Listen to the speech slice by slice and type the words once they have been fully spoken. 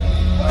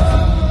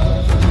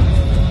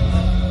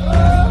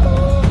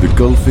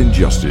Gulf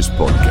Injustice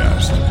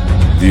Podcast,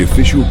 the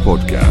official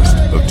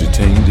podcast of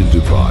Detained in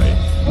Dubai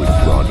with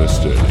Rada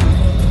Stirling.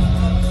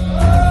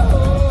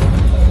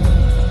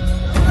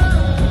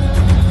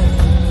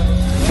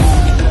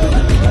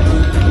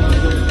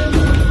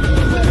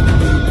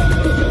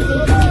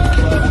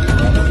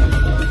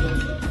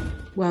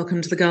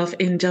 Welcome to the Gulf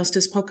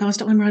Injustice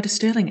Podcast. I'm Rada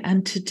Stirling,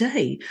 and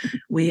today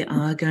we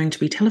are going to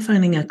be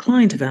telephoning a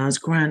client of ours,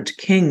 Grant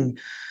King,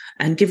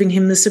 and giving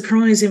him the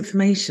surprise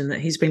information that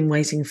he's been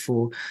waiting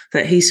for,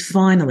 that he's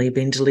finally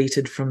been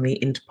deleted from the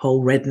Interpol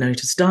Red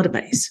Notice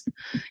database.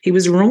 He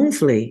was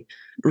wrongfully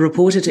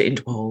reported to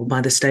Interpol by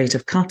the state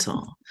of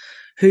Qatar,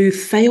 who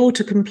failed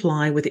to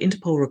comply with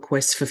Interpol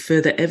requests for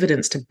further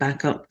evidence to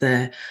back up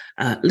their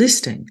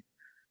listing,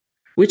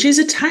 which is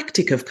a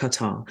tactic of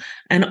Qatar.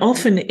 And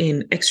often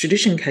in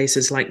extradition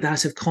cases like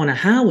that of Connor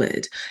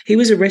Howard, he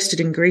was arrested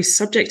in Greece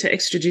subject to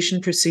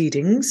extradition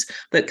proceedings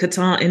that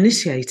Qatar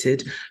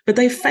initiated, but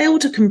they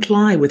failed to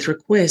comply with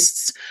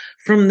requests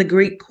from the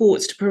Greek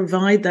courts to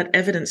provide that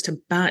evidence to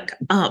back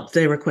up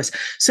their request.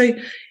 So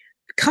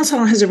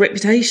Qatar has a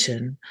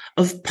reputation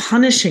of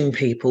punishing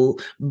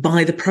people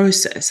by the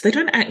process. They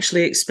don't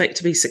actually expect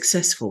to be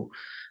successful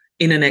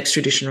in an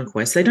extradition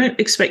request. They don't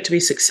expect to be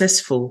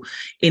successful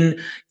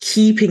in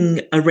keeping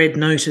a red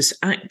notice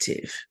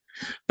active,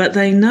 but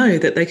they know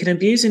that they can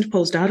abuse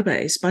Interpol's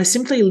database by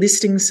simply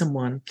listing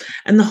someone,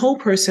 and the whole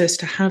process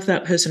to have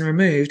that person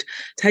removed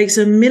takes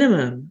a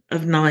minimum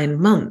of 9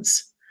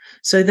 months.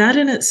 So that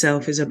in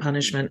itself is a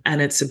punishment,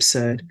 and it's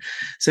absurd.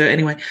 So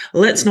anyway,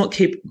 let's not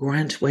keep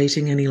Grant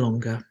waiting any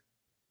longer.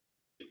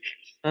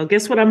 Well,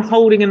 guess what I'm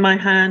holding in my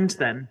hand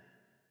then?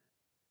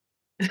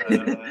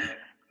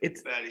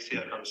 It's barely see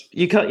it.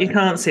 You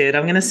can't see it.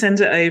 I'm going to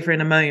send it over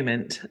in a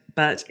moment,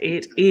 but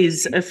it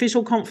is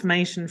official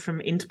confirmation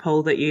from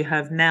Interpol that you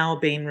have now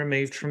been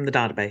removed from the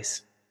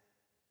database.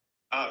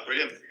 Ah,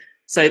 brilliant.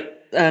 So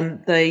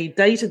they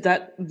dated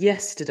that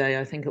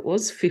yesterday, I think it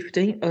was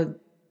 15.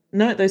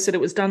 No, they said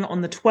it was done on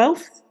the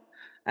 12th,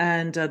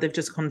 and they've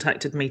just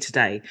contacted me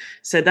today.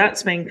 So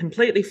that's been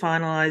completely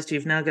finalised.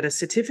 You've now got a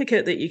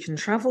certificate that you can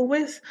travel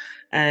with,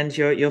 and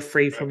you're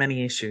free from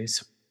any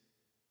issues.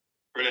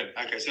 Brilliant.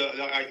 Okay, so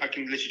I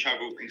can literally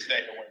travel from today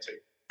if I want to.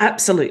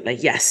 Absolutely,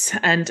 yes.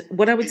 And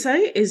what I would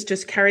say is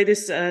just carry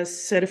this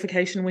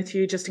certification with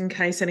you just in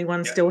case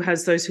anyone still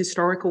has those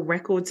historical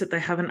records that they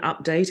haven't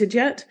updated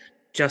yet,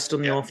 just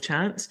on the off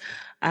chance.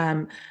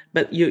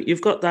 But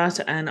you've got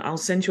that, and I'll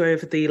send you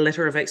over the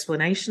letter of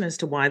explanation as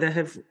to why they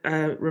have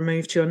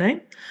removed your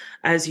name.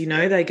 As you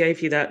know, they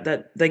gave you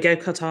that they gave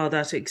Qatar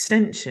that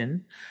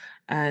extension,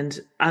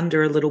 and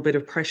under a little bit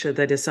of pressure,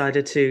 they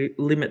decided to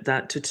limit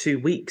that to 2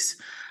 weeks.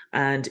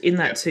 And in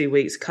that 2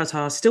 weeks,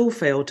 Qatar still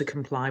failed to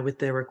comply with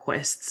their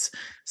requests.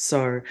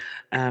 So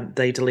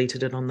they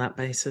deleted it on that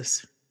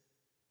basis.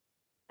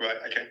 Right,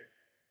 okay.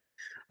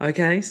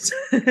 Okay.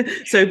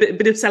 So a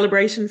bit of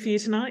celebration for you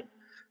tonight?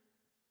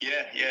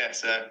 Yeah.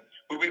 So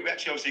we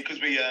actually, obviously,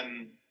 because we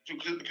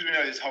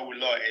know this whole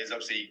lot is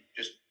obviously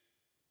just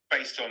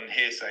based on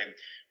hearsay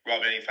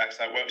rather than any facts.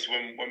 Like obviously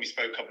when we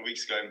spoke a couple of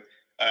weeks ago,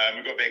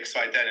 we got a bit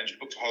excited then and just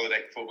booked a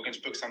holiday. Thought we're going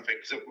to book something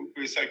because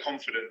we were so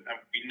confident and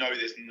we know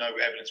there's no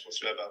evidence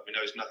whatsoever. We know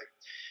there's nothing.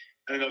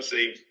 And then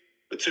obviously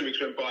the 2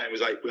 weeks went by and was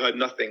like, we heard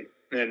nothing.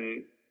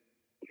 And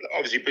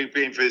obviously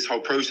being through this whole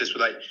process,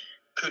 we're like,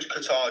 could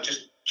Qatar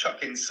just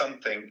chuck in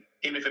something,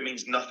 even if it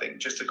means nothing,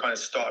 just to kind of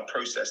start a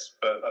process?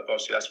 But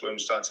obviously that's when we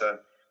start to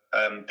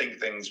think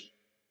things,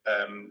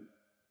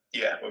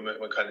 when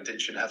we kind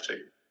of shouldn't have to.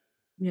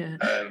 Yeah.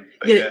 So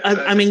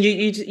I mean,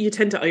 you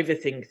tend to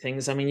overthink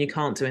things. I mean, you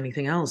can't do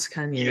anything else,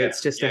 can you? It's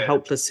just a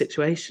hopeless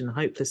situation.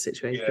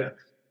 Yeah.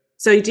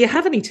 So do you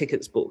have any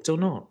tickets booked or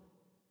not?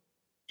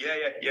 Yeah.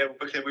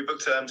 We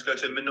booked to go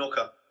to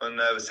Menorca on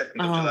the 2nd of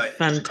July.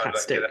 Fantastic.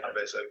 Just to kind of get out of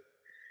it. So,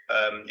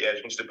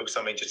 just wanted to book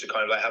something just to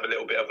kind of like have a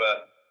little bit of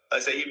a,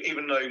 like I say,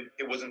 even though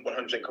it wasn't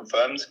 100%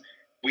 confirmed,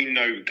 we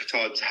know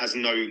Qatar has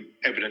no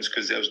evidence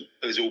because it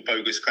was all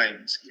bogus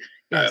claims.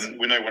 Yes.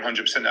 We know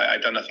 100% that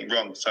I'd done nothing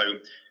wrong. So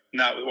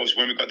now,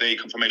 when we got the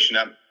confirmation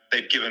that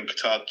they've given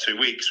Qatar 2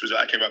 weeks, was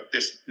like, okay, right,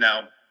 this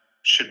now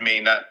should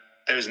mean that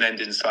there is an end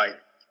in sight.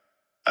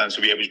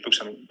 So we able to book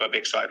something. Got a bit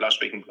excited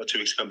last week or 2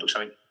 weeks ago and booked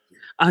something.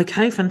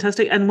 Okay,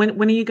 fantastic. And when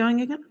are you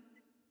going again?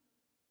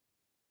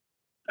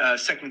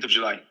 2nd of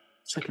July.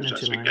 2nd of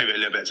July. We gave it a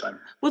little bit of time.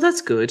 Well,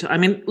 that's good. I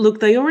mean, look,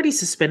 they already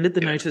suspended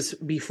the notice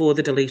before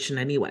the deletion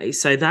anyway,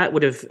 so that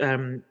would have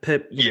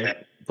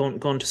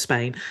gone to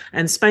Spain.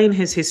 And Spain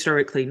has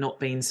historically not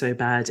been so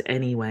bad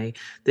anyway.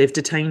 They've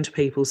detained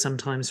people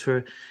sometimes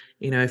for,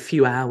 a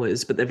few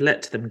hours, but they've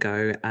let them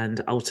go,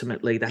 and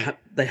ultimately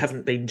they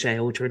haven't been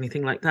jailed or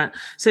anything like that.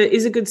 So it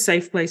is a good,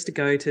 safe place to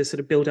go to sort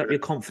of build up your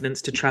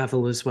confidence to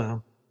travel as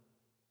well.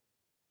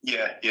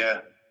 Yeah.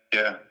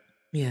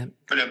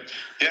 Brilliant.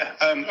 Yeah.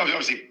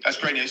 Obviously, that's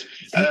great news.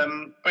 I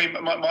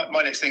mean,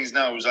 my next thing is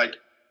now was like,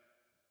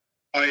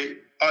 I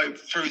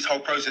through this whole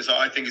process,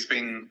 I think it's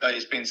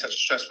been such a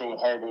stressful,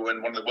 horrible,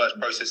 and one of the worst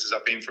processes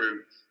I've been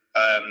through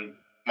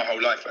my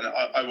whole life. And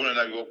I want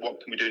to know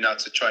what can we do now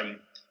to try and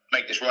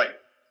make this right.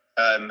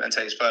 and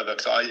take this further,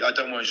 because I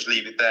don't want to just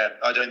leave it there.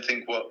 I don't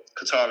think what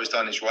Qatar has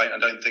done is right. I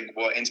don't think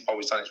what Interpol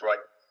has done is right.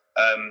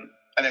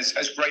 And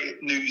as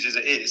great news as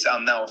it is,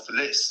 I'm now off the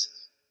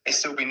list. It's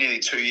still been nearly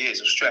 2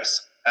 years of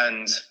stress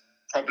and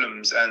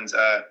problems and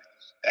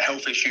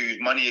health issues,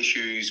 money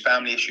issues,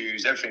 family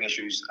issues, everything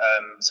issues.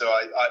 So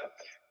I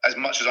as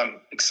much as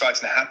I'm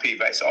excited and happy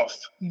that it's off,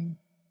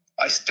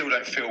 I still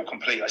don't feel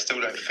complete. I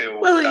still don't feel.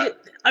 Well,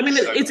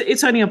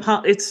 it's only a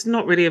part. It's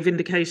not really a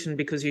vindication,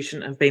 because you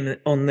shouldn't have been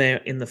on there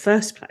in the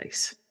first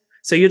place.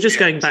 So you're just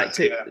going back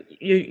to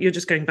you're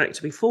just going back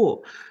to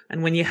before.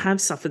 And when you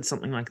have suffered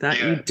something like that,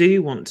 you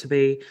do want to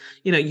be,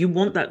 you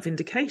want that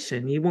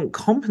vindication, you want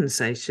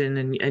compensation,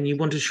 and you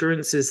want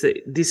assurances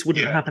that this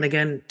wouldn't happen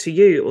again to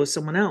you or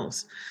someone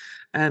else.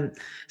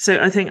 So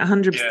I think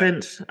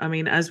 100%. I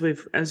mean, as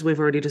we've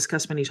already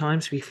discussed many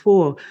times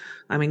before,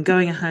 I mean,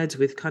 going ahead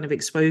with kind of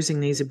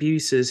exposing these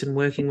abuses and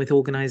working with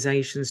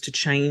organisations to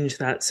change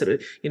that sort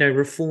of,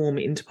 reform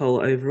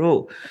Interpol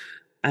overall,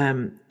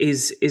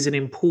 is an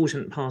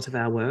important part of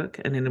our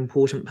work, and an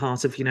important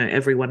part of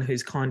everyone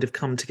who's kind of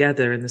come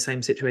together in the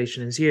same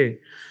situation as you.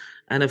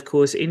 And of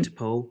course,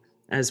 Interpol,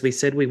 as we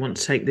said, we want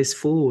to take this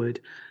forward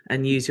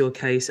and use your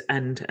case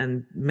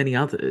and many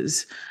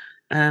others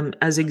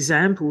as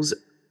examples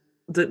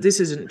that this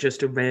isn't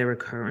just a rare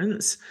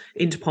occurrence.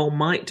 Interpol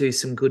might do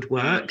some good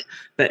work,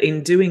 but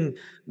in doing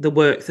the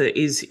work that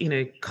is,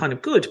 kind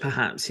of good,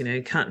 perhaps,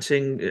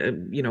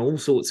 catching, all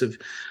sorts of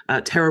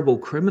terrible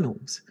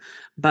criminals.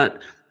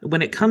 But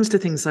when it comes to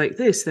things like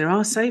this, there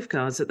are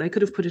safeguards that they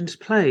could have put into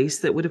place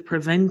that would have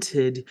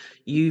prevented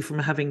you from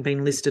having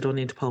been listed on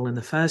Interpol in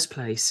the first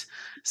place.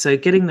 So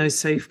getting those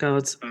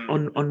safeguards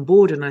on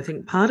board, and I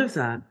think part of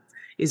that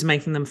is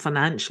making them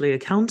financially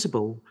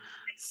accountable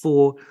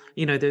for,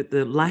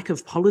 the lack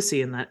of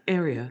policy in that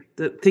area,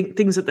 that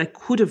things that they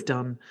could have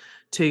done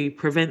to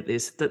prevent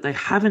this, that they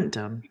haven't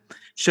done,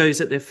 shows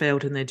that they've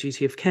failed in their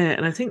duty of care.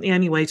 And I think the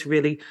only way to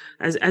really,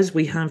 as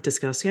we have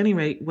discussed, the only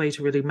way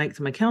to really make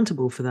them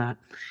accountable for that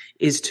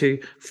is to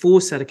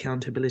force that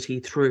accountability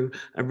through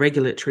a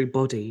regulatory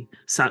body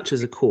such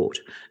as a court.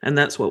 And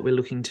that's what we're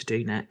looking to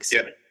do next.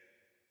 Yeah.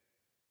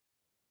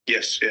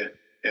 Yes, yeah.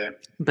 Yeah.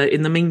 But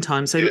in the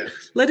meantime,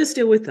 let us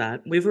deal with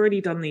that. We've already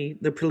done the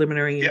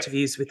preliminary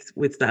interviews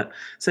with that.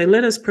 So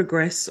let us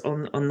progress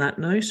on that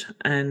note,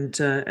 and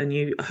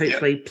you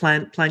hopefully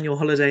plan your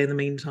holiday in the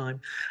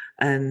meantime.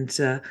 And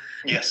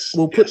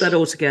we'll put that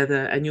all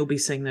together, and you'll be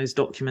seeing those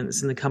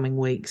documents in the coming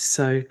weeks.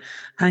 So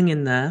hang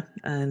in there,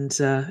 and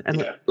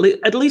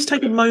at least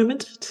take a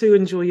moment to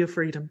enjoy your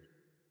freedom.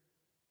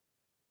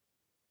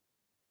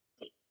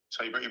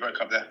 So you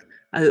broke up there.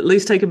 At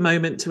least take a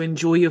moment to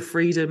enjoy your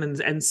freedom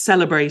and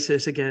celebrate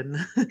it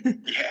again.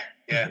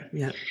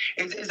 Yeah.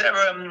 Is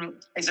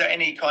there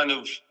any kind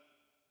of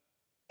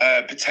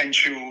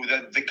potential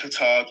that the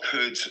Qatar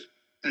could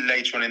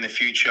later on in the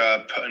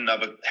future put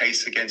another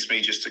case against me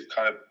just to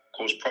kind of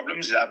cause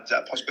problems? Is that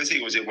a possibility,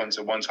 or is it one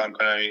time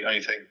kind of only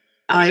thing?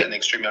 Is it an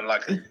extremely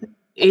unlikely?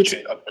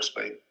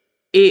 Possibly.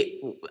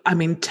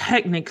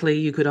 Technically,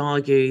 you could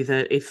argue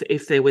that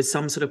if there was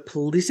some sort of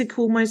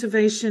political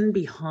motivation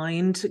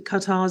behind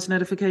Qatar's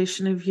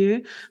notification of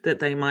you, that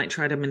they might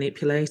try to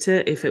manipulate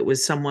it if it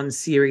was someone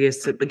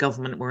serious that the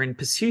government were in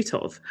pursuit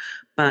of.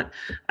 But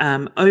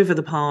over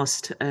the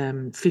past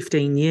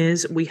 15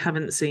 years, we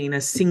haven't seen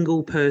a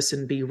single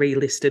person be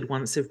relisted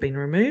once they've been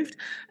removed.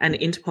 And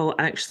Interpol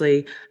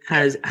actually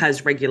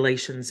has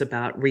regulations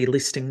about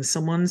relisting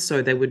someone,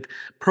 so they would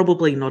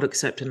probably not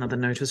accept another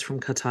notice from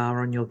Qatar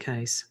on your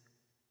case.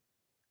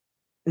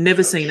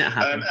 Never seen it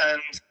happen.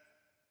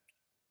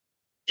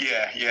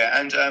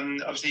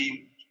 And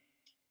obviously,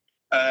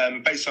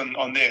 based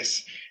on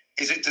this,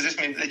 does this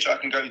mean that I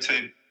can go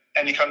to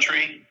any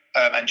country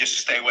and just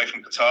stay away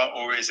from Qatar,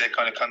 or is there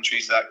kind of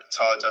countries that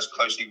Qatar does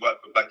closely work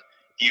with, like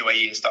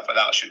UAE and stuff like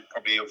that, I should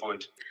probably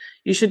avoid?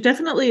 You should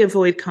definitely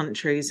avoid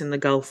countries in the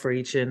Gulf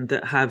region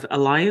that have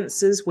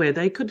alliances where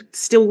they could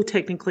still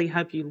technically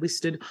have you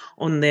listed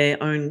on their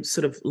own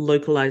sort of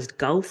localized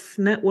Gulf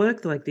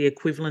network, like the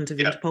equivalent of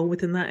Interpol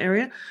within that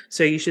area.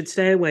 So you should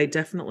stay away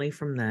definitely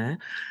from there.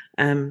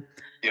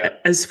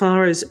 As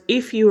far as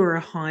if you are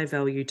a high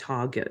value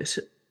target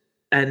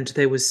and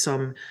there was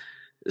some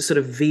sort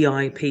of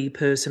VIP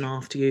person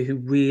after you who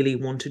really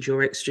wanted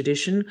your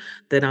extradition,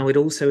 then I would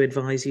also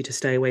advise you to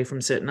stay away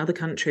from certain other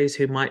countries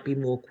who might be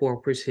more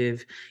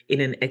cooperative in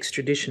an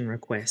extradition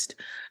request.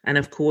 And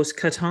of course,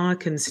 Qatar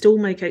can still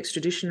make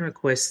extradition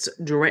requests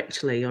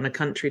directly on a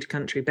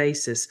country-to-country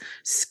basis,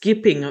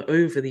 skipping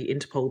over the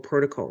Interpol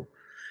protocol.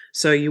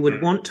 So you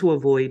would want to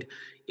avoid,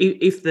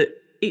 if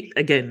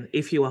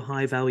you are a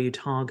high-value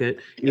target,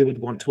 you would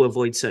want to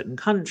avoid certain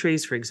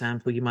countries. For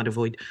example, you might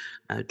avoid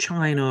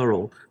China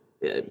or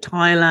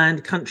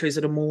Thailand, countries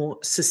that are more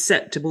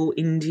susceptible,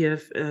 India,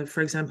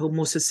 for example,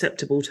 more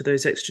susceptible to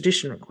those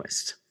extradition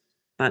requests.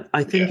 But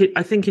I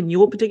think in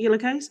your particular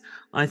case,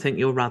 I think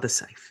you're rather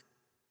safe.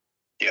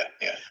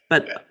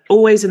 But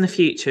always in the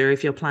future,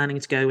 if you're planning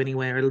to go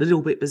anywhere a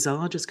little bit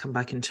bizarre, just come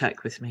back and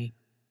check with me.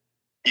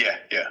 Yeah.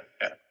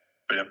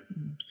 Brilliant.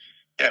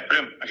 Yeah,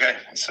 brilliant. Okay,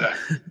 it's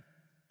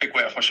big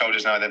weight off my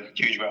shoulders now. Then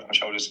huge weight off my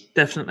shoulders.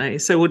 Definitely.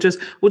 So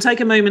we'll take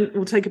a moment,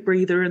 we'll take a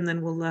breather, and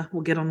then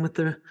we'll get on with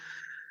the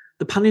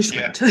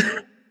punishment. Yeah.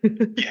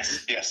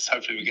 Yes.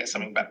 Hopefully we get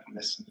something back from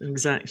this.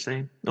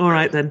 Exactly. All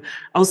right then.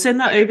 I'll send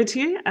that over to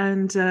you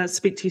and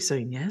speak to you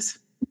soon. Yes.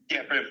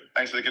 Yeah, brilliant.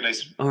 Thanks for the good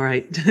news. All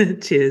right.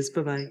 Cheers.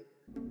 Bye-bye.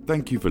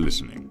 Thank you for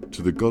listening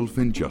to the Golf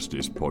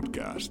Injustice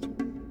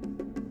podcast.